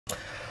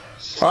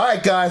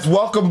Alright guys,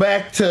 welcome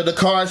back to the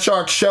Card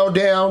Shark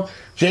Showdown.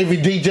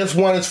 JVD just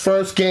won his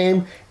first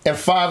game and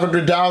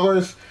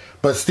 $500.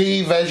 But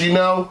Steve, as you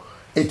know,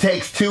 it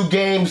takes 2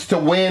 games to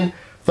win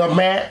the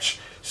match.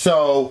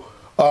 So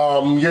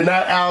you're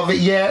not out of it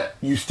yet.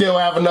 You still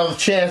have another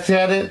chance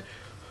at it.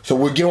 So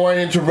we're going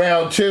into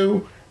round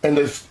 2. And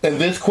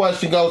this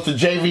question goes to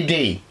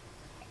JVD.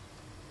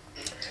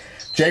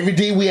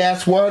 JVD, we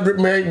asked 100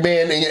 married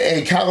men in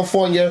a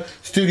California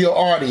studio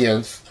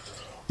audience,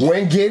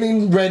 when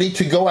getting ready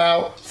to go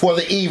out for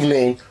the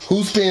evening,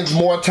 who spends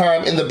more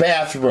time in the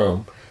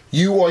bathroom,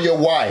 you or your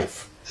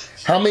wife?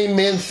 How many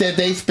men said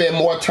they spend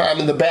more time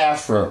in the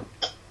bathroom?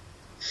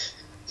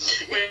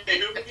 Wait.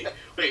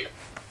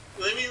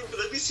 Let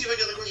me see if I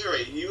got the question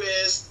right. You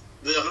asked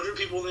the 100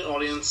 people in the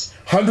audience.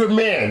 100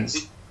 men.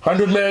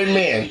 100 married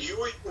men. You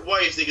or your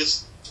wife, they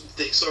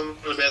saw them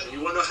in the bathroom.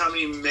 You want to know how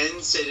many men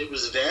said it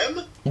was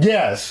them?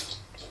 Yes.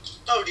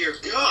 Oh, dear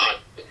God.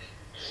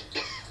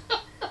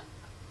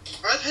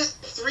 I've had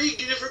 3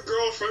 different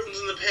girlfriends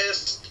in the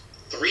past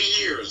 3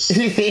 years. And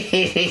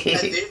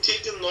they've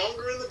taken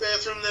longer in the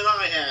bathroom than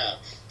I have.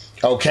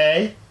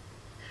 Okay.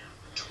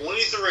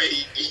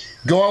 23.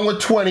 Going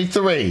with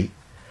 23.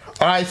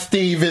 All right,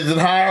 Steve, is it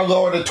higher or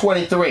lower than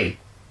 23?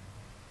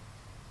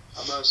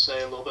 I'm going to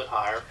say a little bit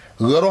higher.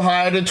 A little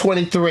higher than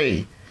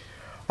 23.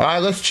 All right,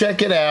 let's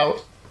check it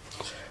out.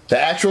 The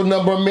actual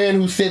number of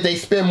men who said they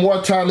spend more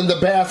time in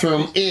the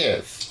bathroom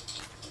is...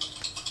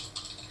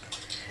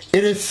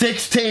 It is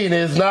 16. It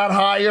is not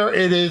higher.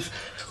 It is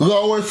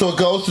lower, so it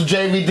goes to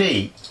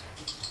JVD.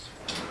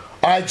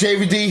 All right,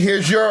 JVD,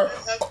 here's your...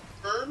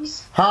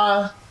 Perms?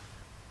 Huh?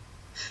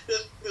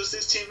 Those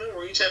 16 men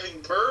were each having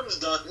perms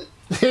done.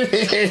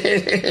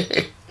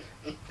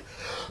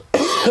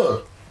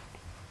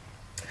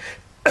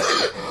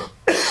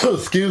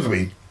 Excuse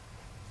me.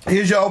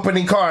 Here's your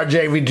opening card,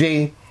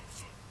 JVD.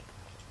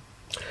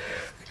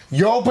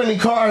 Your opening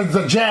card is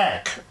a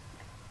jack.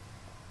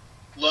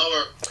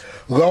 Lower.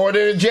 Lower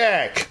than a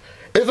jack.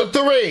 It's a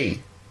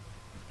 3.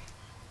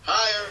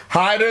 Higher.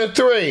 Higher than a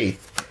 3.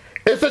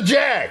 It's a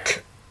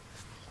jack.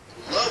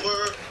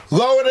 Lower.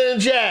 Lower than a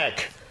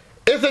jack.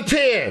 It's a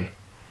 10.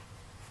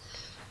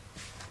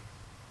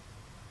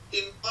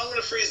 I'm going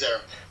to freeze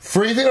there.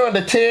 Freezing on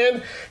the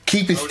 10.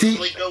 Keeping Steve.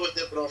 I would go with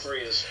it, but I'll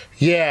freeze.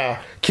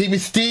 Yeah. Keeping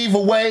Steve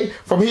away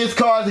from his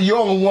cards, and you're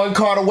only 1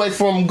 card away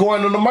from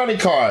going on the money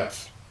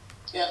cards.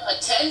 Yeah, a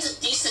 10's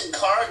a decent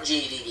card,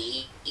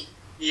 JVD.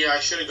 Yeah, I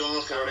should have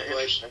gone for it.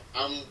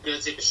 I'm going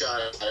to take a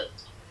shot at it.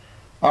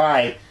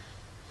 Alright.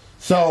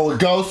 So it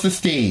goes to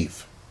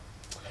Steve.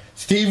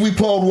 Steve, we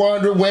pulled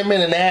 100 women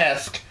and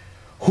asked,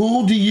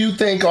 who do you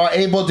think are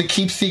able to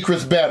keep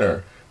secrets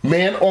better,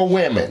 men or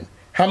women?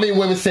 How many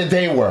women said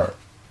they were?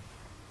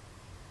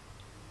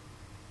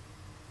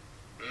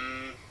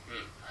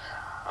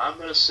 I'm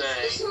going to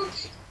say...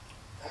 If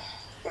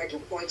I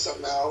can point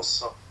something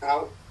else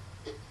out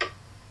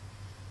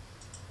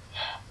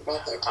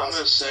about that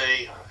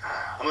question.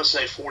 I'm going to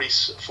say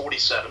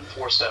 47.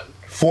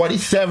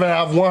 47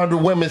 out of 100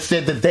 women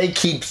said that they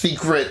keep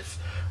secrets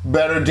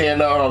better than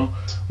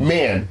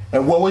men.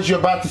 And what was you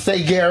about to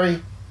say,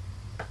 Gary?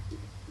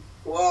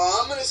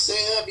 Well, I'm gonna say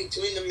that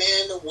between the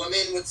man and the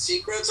women with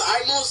secrets,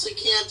 I mostly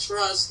can't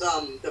trust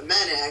the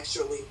men.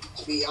 Actually,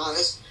 to be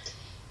honest,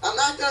 I'm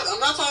not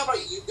talking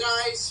about you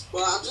guys,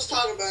 but I'm just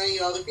talking about any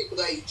other people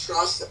that you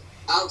trust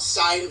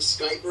outside of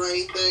Skype or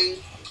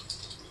anything.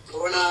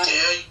 Or not.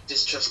 Yeah, you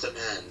distrust the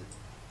men.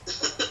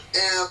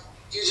 And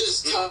you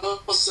just tell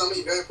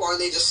somebody very important,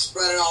 they just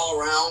spread it all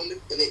around,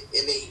 and you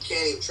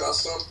can't even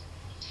trust them.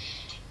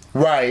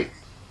 Right.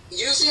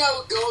 Usually I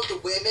would go with the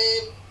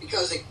women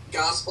because they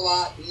gossip a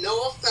lot.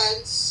 No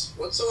offense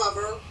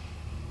whatsoever,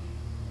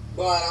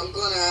 but I'm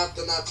going to have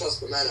to not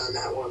trust the men on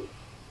that one.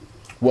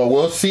 Well,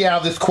 we'll see how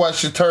this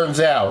question turns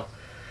out.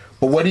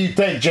 But what do you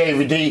think,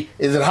 JVD?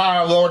 Is it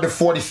higher or lower than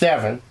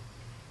 47?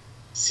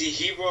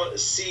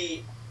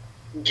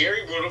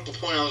 Gary brought up the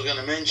point I was going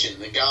to mention,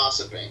 the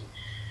gossiping.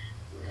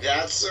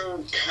 That's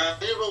a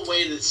kind of a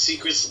way that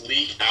secrets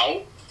leak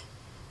out.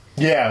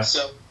 Yeah.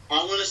 So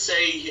I'm going to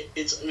say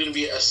it's going to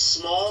be a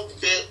small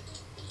bit...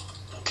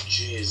 Oh,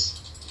 jeez.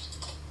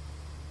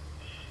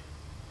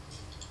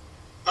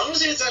 I'm going to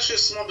say it's actually a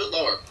small bit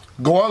lower.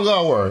 Going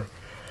lower.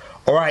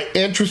 All right,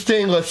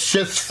 interesting. Let's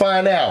just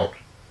find out.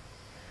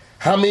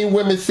 How many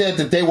women said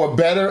that they were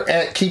better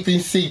at keeping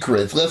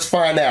secrets? Let's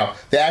find out.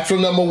 The actual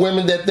number of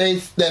women that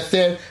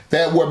said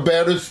that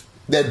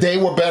they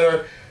were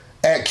better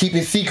at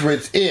keeping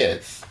secrets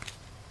is...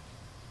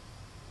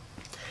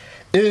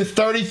 It is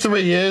 33.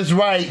 It is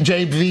right,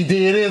 JVD.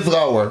 It is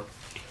lower.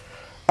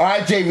 All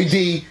right,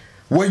 JVD.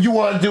 What do you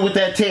want to do with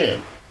that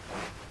 10?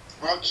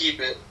 I'll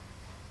keep it.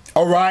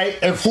 All right.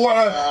 And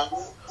Florida... I'm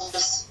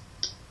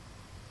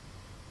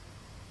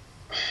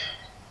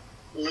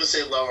going to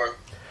say lower.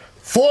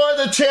 For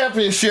the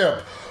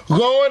championship,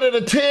 lower than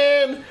a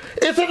 10.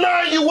 It's a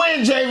 9. You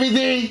win,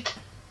 JVD.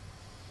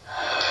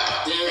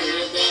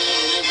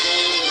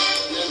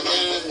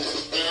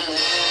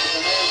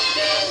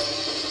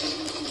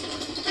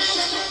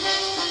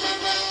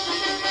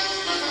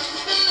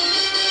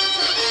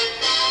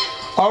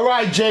 All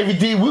right,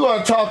 JVD, we're going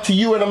to talk to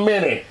you in a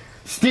minute.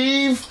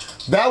 Steve,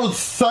 that was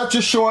such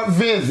a short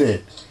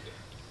visit.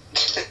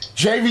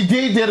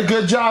 JVD did a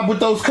good job with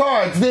those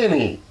cards, didn't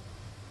he?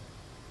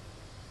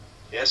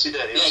 Yes, he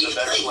did. He Yeah, was you a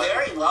better played player.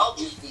 very well,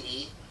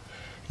 JVD.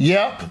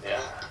 Yep.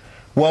 Yeah.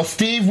 Well,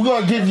 Steve, we're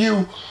going to give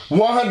you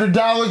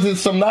 $100 and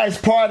some nice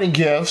parting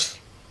gifts.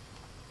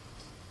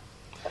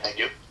 Thank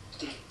you.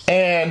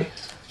 And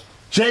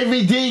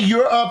JVD,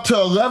 you're up to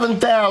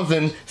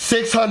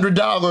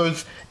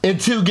 $11,600 in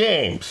 2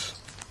 games.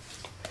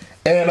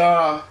 And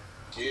are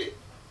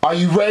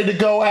you ready to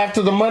go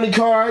after the money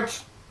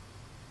cards?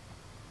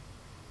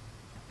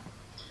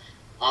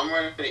 I'm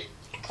ready.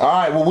 All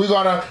right, well, we're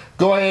going to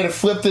go ahead and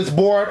flip this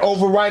board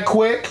over right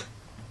quick.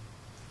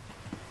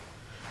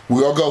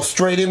 We're going to go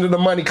straight into the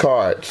money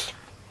cards.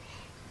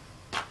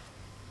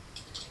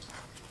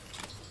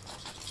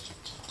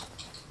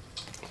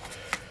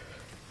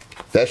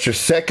 That's your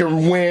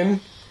second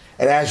win.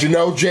 And as you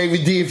know,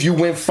 JVD, if you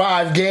win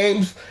 5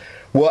 games,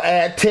 we'll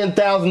add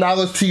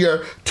 $10,000 to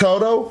your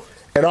total.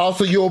 And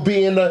also, you'll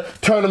be in the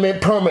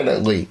tournament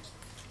permanently.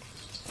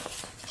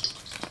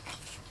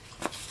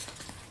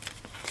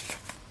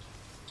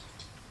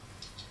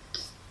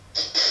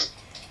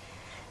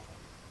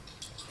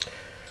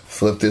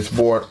 Flip this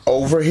board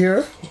over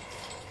here.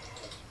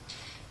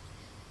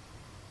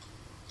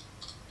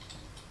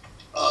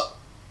 Oops.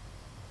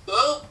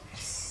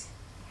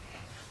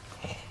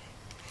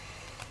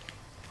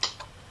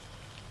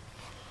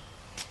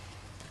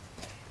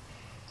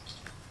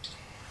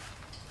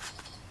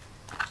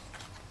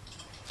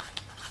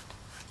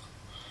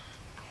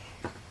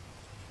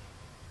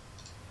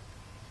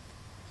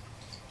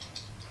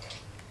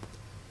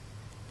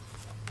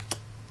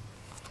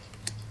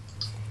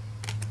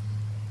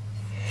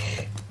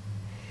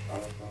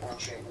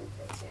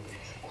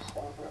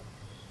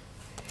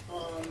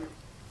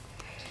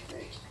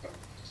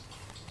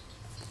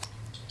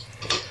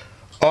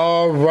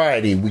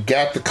 Alrighty, we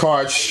got the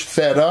cards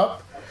set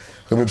up.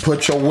 Let me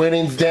put your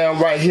winnings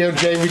down right here,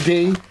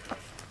 JVD.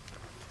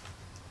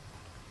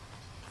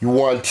 You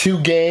won 2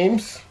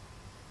 games.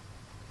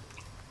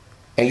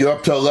 And you're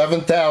up to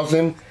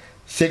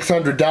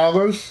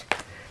 $11,600.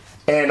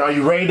 And are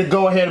you ready to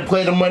go ahead and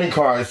play the money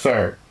cards,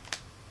 sir?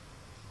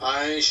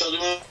 I shall do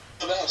my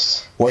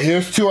best. Well,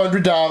 here's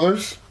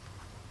 $200.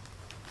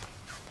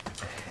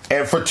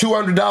 And for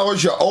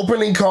 $200, your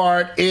opening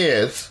card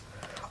is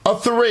a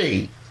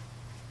 3.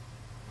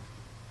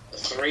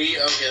 3,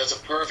 okay, that's a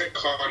perfect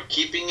card.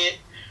 Keeping it,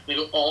 we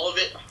go all of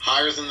it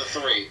higher than the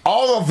 3.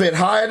 All of it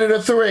higher than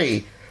a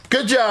 3.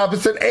 Good job.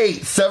 It's an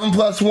 8. 7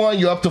 plus 1,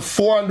 you're up to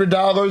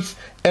 $400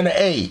 and an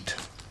 8.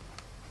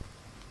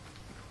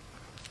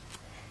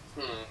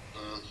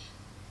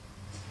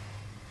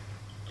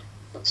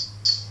 Let's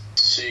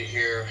see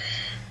here.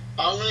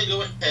 I'm going to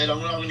go ahead. I'm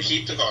going to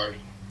keep the card.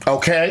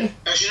 Okay.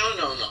 Actually,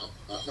 no, I'm not.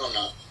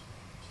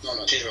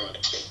 No, change my mind.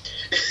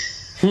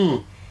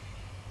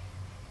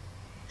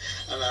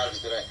 I'm out of it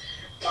today.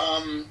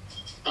 I'm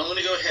going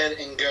to go ahead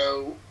and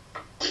go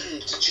to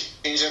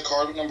change that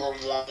card number 1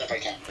 if I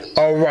can, please.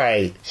 All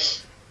right.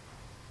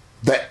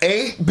 The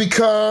 8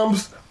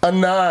 becomes a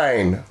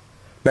 9.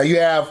 Now you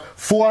have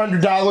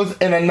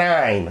 $400 and a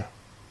 9.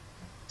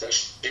 It's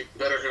actually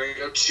better. Going to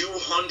go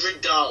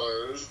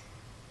 $200.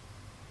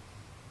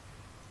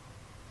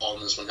 All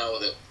in this one. Hell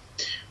with it.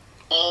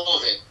 All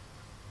of it.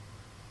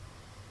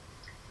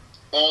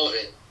 All of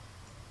it.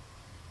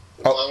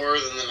 Lower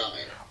than the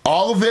 9.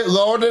 All of it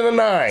lower than a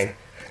 9.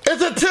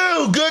 It's a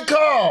 2. Good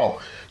call.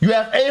 You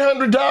have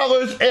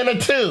 $800 and a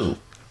 2.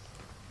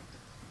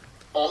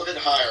 All of it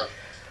higher.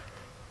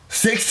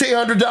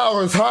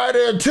 $1,600 higher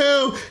than a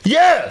 2.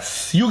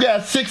 Yes, you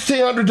got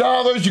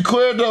 $1,600. You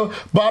cleared the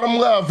bottom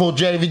level,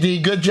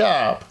 JVD. Good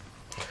job.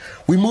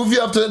 We move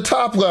you up to the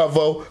top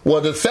level,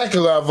 well, the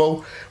second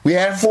level. We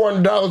add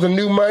 $400 in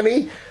new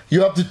money.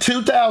 You're up to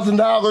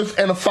 $2,000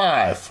 and a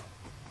 5.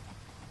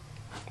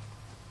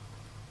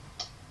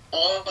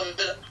 All of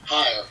it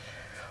higher.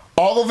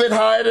 All of it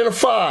higher than a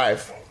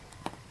 5.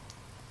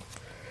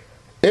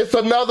 It's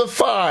another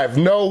 5.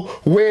 No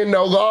win,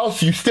 no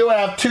loss. You still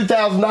have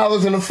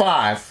 $2,000 and a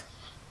 5.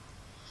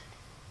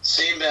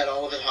 Same bet.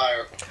 All of it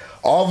higher.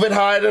 All of it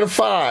higher than a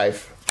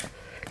 5.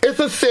 It's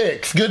a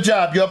 6. Good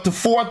job. You're up to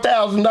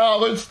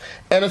 $4,000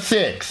 and a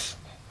 6.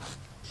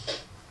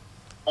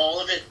 All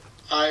of it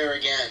higher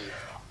again.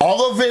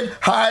 All of it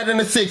higher than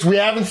a 6. We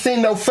haven't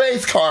seen no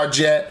face cards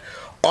yet.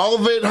 All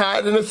of it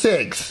higher than a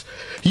 6.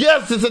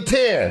 Yes, it's a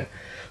 10.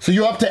 So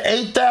you're up to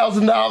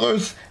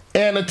 $8,000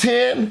 and a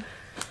 10.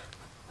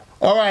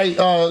 All right,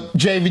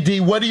 JVD,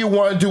 what do you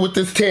want to do with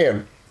this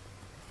 10?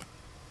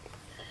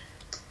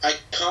 I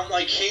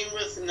came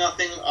with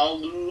nothing. I'll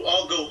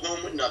go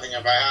home with nothing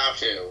if I have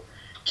to.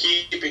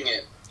 Keeping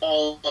it,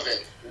 all of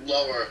it,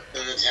 lower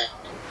than the 10.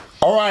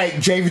 All right,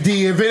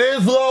 JVD, if it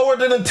is lower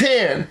than a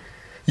 10,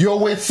 you'll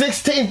win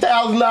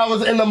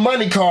 $16,000 in the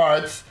money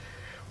cards,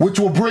 which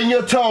will bring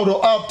your total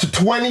up to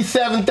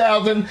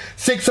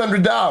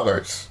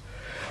 $27,600.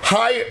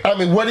 Higher,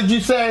 what did you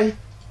say?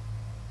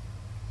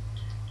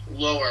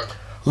 Lower.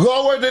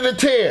 Lower than a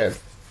 10.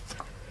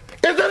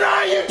 It's a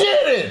 9. You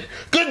did it.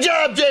 Good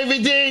job,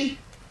 JVD.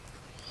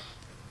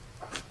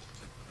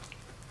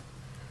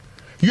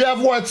 You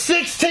have won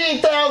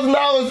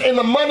 $16,000 in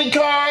the money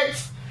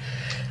cards.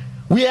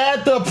 We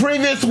add the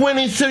previous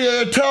winnings to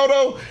your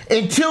total.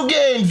 In 2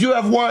 games, you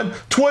have won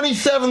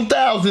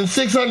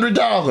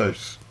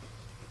 $27,600.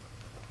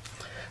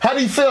 How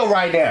do you feel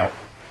right now?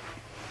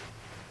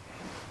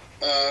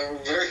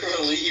 Very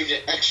relieved,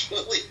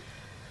 actually.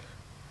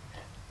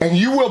 And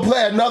you will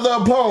play another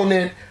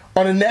opponent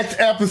on the next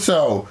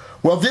episode.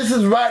 Well, this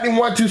is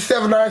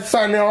Rodney1279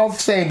 signing off,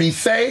 saying be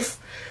safe,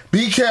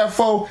 be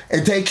careful,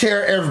 and take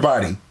care of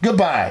everybody.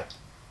 Goodbye.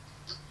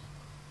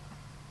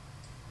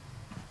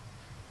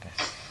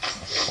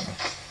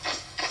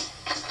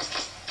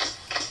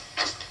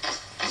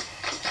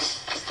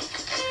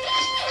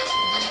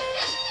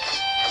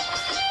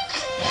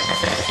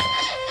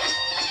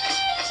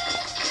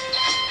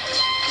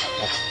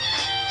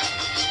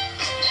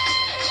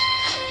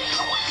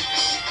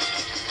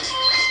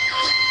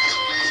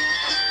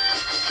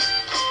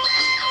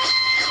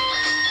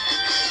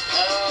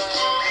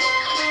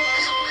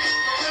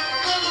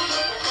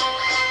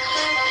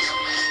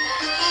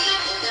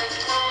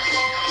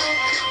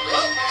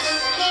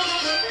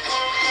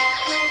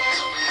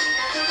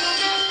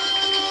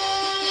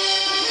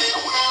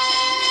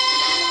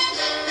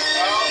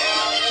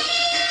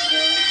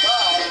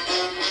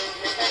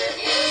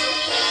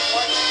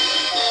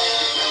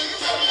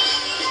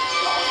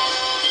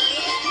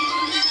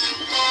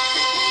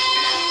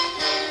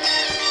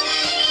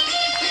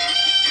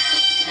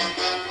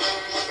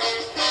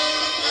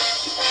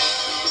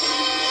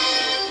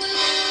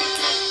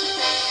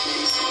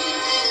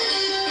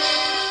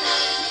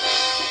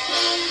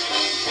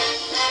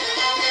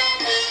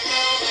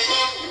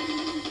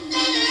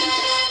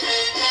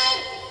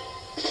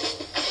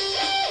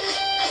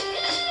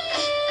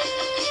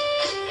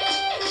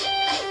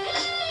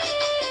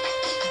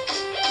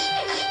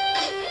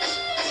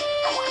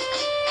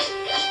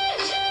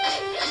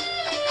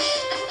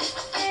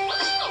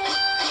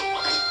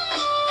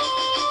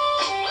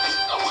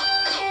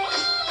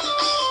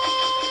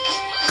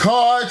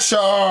 Card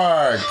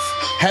Sharks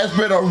has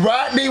been a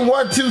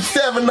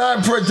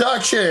Rodney1279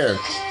 production.